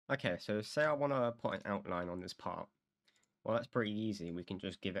Okay, so say I want to put an outline on this part. Well, that's pretty easy. We can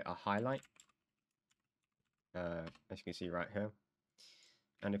just give it a highlight, as you can see right here.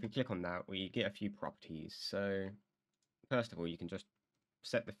 And if we click on that, we get a few properties. So first of all, you can just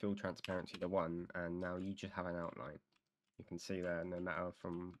set the fill transparency to 1, and now you just have an outline. You can see there, no matter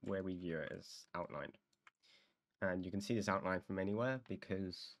from where we view it, is outlined. And you can see this outline from anywhere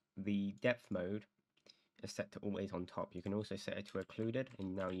because the depth mode is set to always on top. You can also set it to occluded,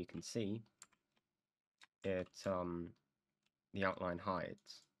 and now you can see it the outline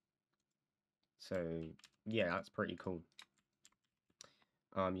hides. So yeah, that's pretty cool.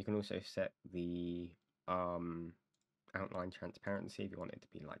 You can also set the outline transparency if you want it to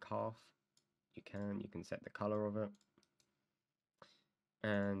be like half. You can set the color of it,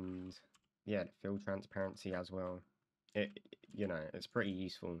 and yeah, the fill transparency as well. It's pretty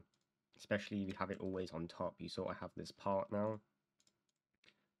useful, especially if you have it always on top. You sort of have this part now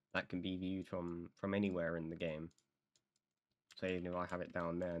that can be viewed from anywhere in the game. So even if I have it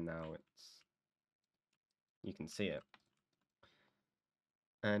down there now, you can see it.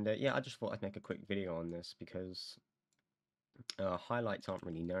 And yeah, I just thought I'd make a quick video on this because highlights aren't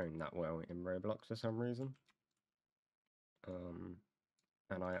really known that well in Roblox for some reason.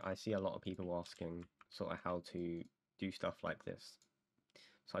 And I see a lot of people asking sort of how to do stuff like this.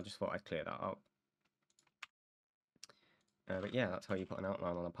 So I just thought I'd clear that up. But yeah, that's how you put an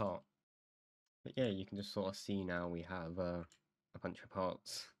outline on a part. But yeah, you can just sort of see now we have a bunch of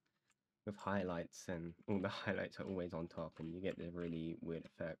parts with highlights, and all the highlights are always on top, and you get the really weird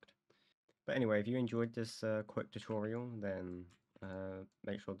effect. But anyway, if you enjoyed this quick tutorial, then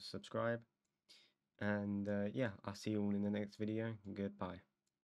make sure to subscribe. And yeah, I'll see you all in the next video. Goodbye.